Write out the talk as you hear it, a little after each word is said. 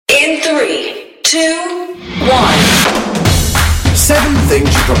In 3, 2, 1. 7 things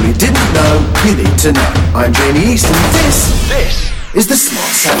you probably didn't know you need to know. I'm Jamie East, and this is the Smart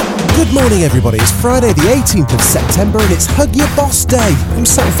 7. Good morning, everybody. It's Friday the 18th of September and it's Hug Your Boss Day. I'm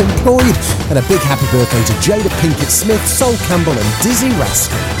self-employed. And a big happy birthday to Jada Pinkett Smith, Sol Campbell and Dizzy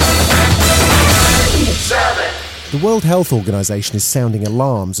Rascal. 7. The World Health Organization is sounding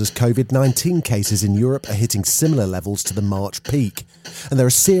alarms as COVID-19 cases in Europe are hitting similar levels to the March peak. And there are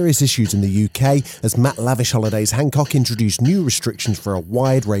serious issues in the UK as Matt Lavish Holidays Hancock introduced new restrictions for a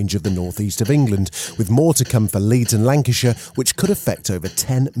wide range of the northeast of England, with more to come for Leeds and Lancashire, which could affect over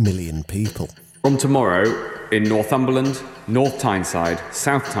 10 million people. From tomorrow, in Northumberland, North Tyneside,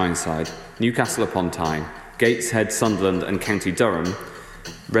 South Tyneside, Newcastle upon Tyne, Gateshead, Sunderland and County Durham,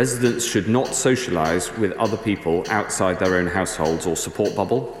 residents should not socialise with other people outside their own households or support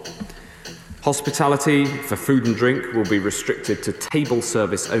bubble. Hospitality for food and drink will be restricted to table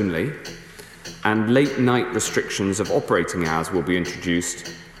service only, and late night restrictions of operating hours will be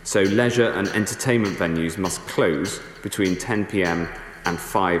introduced, so leisure and entertainment venues must close between 10 p.m. and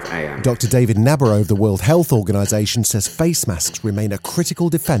 5 a.m. Dr. David Nabarro of the World Health Organization says face masks remain a critical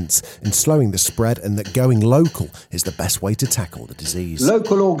defence in slowing the spread and that going local is the best way to tackle the disease.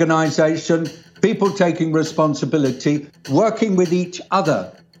 Local organisation, people taking responsibility, working with each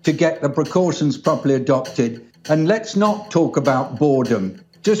other to get the precautions properly adopted. And let's not talk about boredom.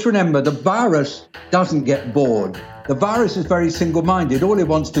 Just remember, the virus doesn't get bored. The virus is very single-minded. All it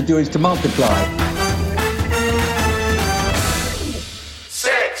wants to do is to multiply.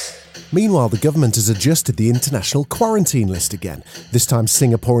 Meanwhile, the government has adjusted the international quarantine list again. This time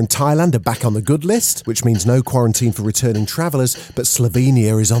Singapore and Thailand are back on the good list, which means no quarantine for returning travellers, but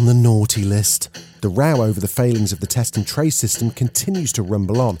Slovenia is on the naughty list. The row over the failings of the test and trace system continues to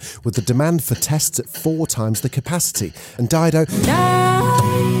rumble on, with the demand for tests at 4 times the capacity. And Dido...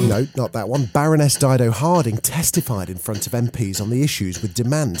 No, not that one. Baroness Dido Harding testified in front of MPs on the issues with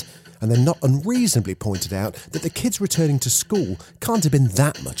demand. And then not unreasonably pointed out that the kids returning to school can't have been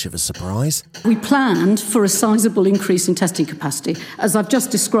that much of a surprise. We planned for a sizable increase in testing capacity. As I've just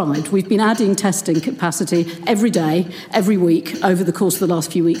described, we've been adding testing capacity every day, every week, over the course of the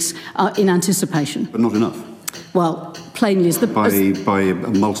last few weeks, in anticipation. But not enough? Well, plainly, as the... By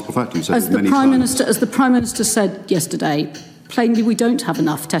multiple factors, as the Prime Minister said yesterday, plainly, we don't have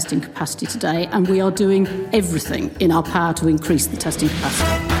enough testing capacity today, and we are doing everything in our power to increase the testing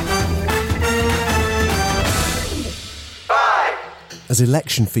capacity. As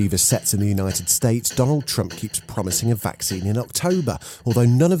election fever sets in the United States, Donald Trump keeps promising a vaccine in October, although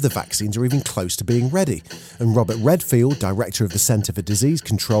none of the vaccines are even close to being ready. And Robert Redfield, director of the Centre for Disease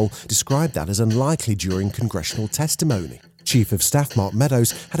Control, described that as unlikely during congressional testimony. Chief of Staff Mark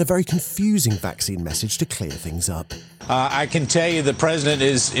Meadows had a very confusing vaccine message to clear things up. I can tell you the president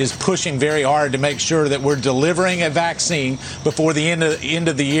is pushing very hard to make sure that we're delivering a vaccine before the end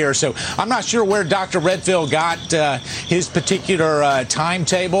of the year. So I'm not sure where Dr. Redfield got his particular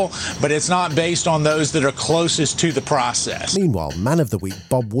timetable, but it's not based on those that are closest to the process. Meanwhile, Man of the Week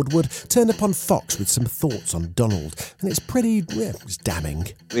Bob Woodward turned up on Fox with some thoughts on Donald, and it's pretty it's damning.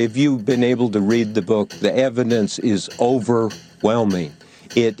 If you've been able to read the book, the evidence is overwhelming.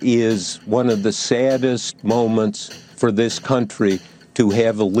 It is one of the saddest moments for this country to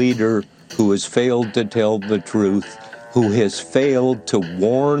have a leader who has failed to tell the truth, who has failed to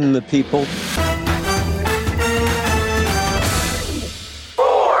warn the people.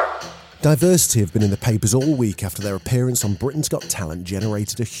 4. Diversity have been in the papers all week after their appearance on Britain's Got Talent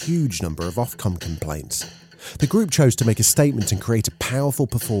generated a huge number of Ofcom complaints. The group chose to make a statement and create a powerful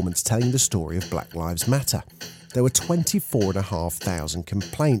performance telling the story of Black Lives Matter. There were 24,500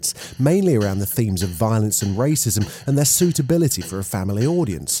 complaints, mainly around the themes of violence and racism and their suitability for a family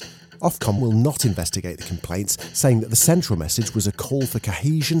audience. Ofcom will not investigate the complaints, saying that the central message was a call for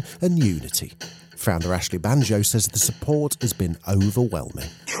cohesion and unity. Founder Ashley Banjo says the support has been overwhelming.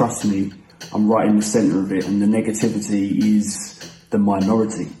 Trust me, I'm right in the centre of it, and the negativity is the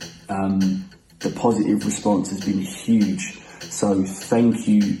minority. The positive response has been huge. So thank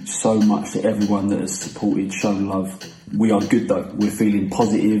you so much to everyone that has supported, shown love. We are good though. We're feeling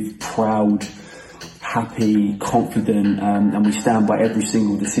positive, proud, happy, confident, and we stand by every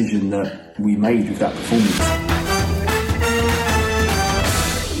single decision that we made with that performance.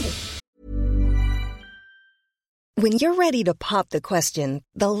 When you're ready to pop the question,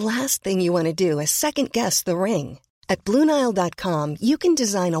 the last thing you want to do is second-guess the ring. At BlueNile.com, you can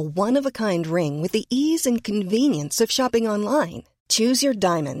design a one-of-a-kind ring with the ease and convenience of shopping online. Choose your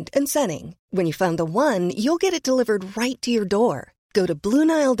diamond and setting. When you find the one, you'll get it delivered right to your door. Go to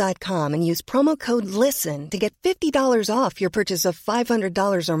BlueNile.com and use promo code LISTEN to get $50 off your purchase of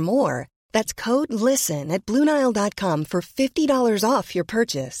 $500 or more. That's code LISTEN at BlueNile.com for $50 off your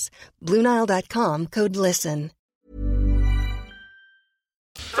purchase. BlueNile.com, code LISTEN.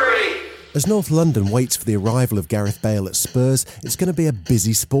 3. As North London waits for the arrival of Gareth Bale at Spurs, it's going to be a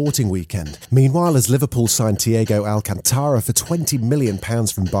busy sporting weekend. Meanwhile, as Liverpool signed Thiago Alcantara for £20 million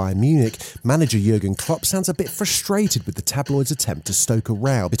from Bayern Munich, manager Jurgen Klopp sounds a bit frustrated with the tabloids' attempt to stoke a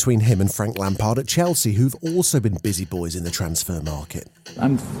row between him and Frank Lampard at Chelsea, who've also been busy boys in the transfer market.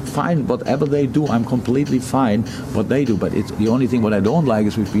 I'm fine, whatever they do, I'm completely fine what they do, but it's the only thing what I don't like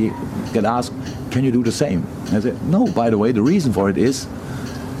is if we get asked, can you do the same? And I say, no, by the way, the reason for it is,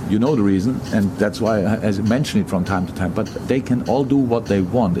 you know the reason, and that's why I mention it from time to time, but they can all do what they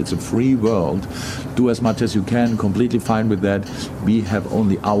want. It's a free world. Do as much as you can, completely fine with that. We have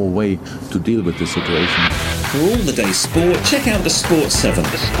only our way to deal with this situation. For all the day's sport, check out The Sport 7.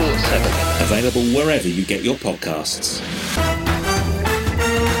 The Sport 7. Available wherever you get your podcasts.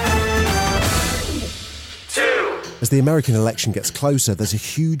 As the American election gets closer, there's a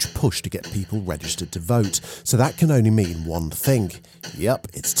huge push to get people registered to vote. So that can only mean one thing. Yep,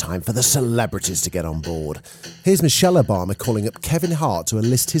 it's time for the celebrities to get on board. Here's Michelle Obama calling up Kevin Hart to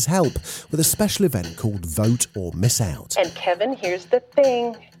enlist his help with a special event called Vote or Miss Out. And Kevin, here's the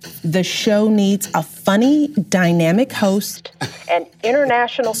thing. The show needs a funny, dynamic host, an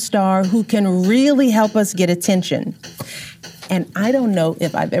international star who can really help us get attention. And I don't know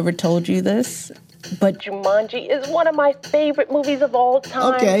if I've ever told you this, but Jumanji is one of my favorite movies of all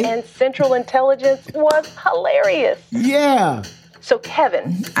time. Okay. And Central Intelligence was hilarious. yeah. So,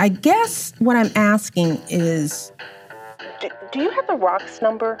 Kevin. I guess what I'm asking is, Do you have the Rock's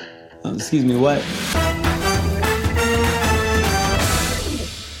number? Excuse me, what?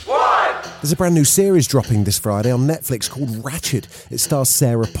 There's a brand new series dropping this Friday on Netflix called Ratched. It stars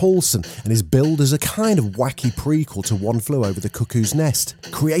Sarah Paulson and is billed as a kind of wacky prequel to One Flew Over the Cuckoo's Nest.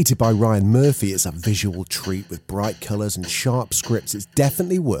 Created by Ryan Murphy, it's a visual treat with bright colours and sharp scripts. It's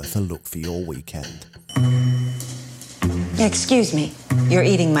definitely worth a look for your weekend. Excuse me, you're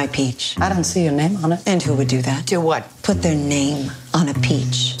eating my peach. I don't see your name on it. And who would do that? Do what? Put their name on a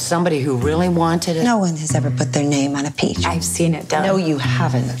peach. Somebody who really wanted it? No one has ever put their name on a peach. I've seen it done. No, you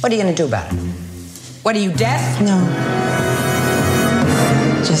haven't. What are you going to do about it? What are you, deaf? No.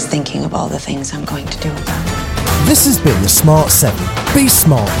 Just thinking of all the things I'm going to do about it. This has been the Smart 7. Be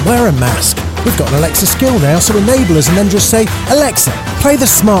smart, wear a mask. We've got an Alexa skill now, so enable us and then just say, Alexa, play the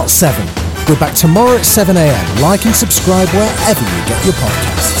Smart 7. We're back tomorrow at 7 a.m. Like and subscribe wherever you get your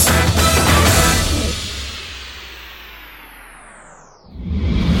podcasts.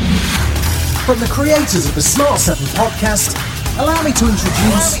 From the creators of the Smart 7 podcast, allow me to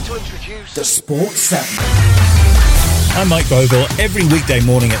introduce the Sport 7. I'm Mike Bogle. Every weekday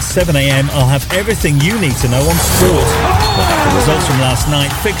morning at 7 a.m. I'll have everything you need to know on sport. We'll have the results from last night,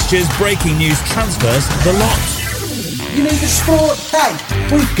 fixtures, breaking news, transfers, the lot. You need the sport? Hey,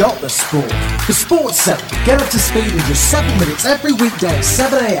 we've got the sport. The Sport 7. Get up to speed in just 7 minutes every weekday at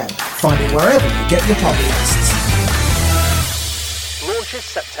 7 a.m. Find it wherever you get your podcasts. Launches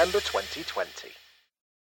September 2020.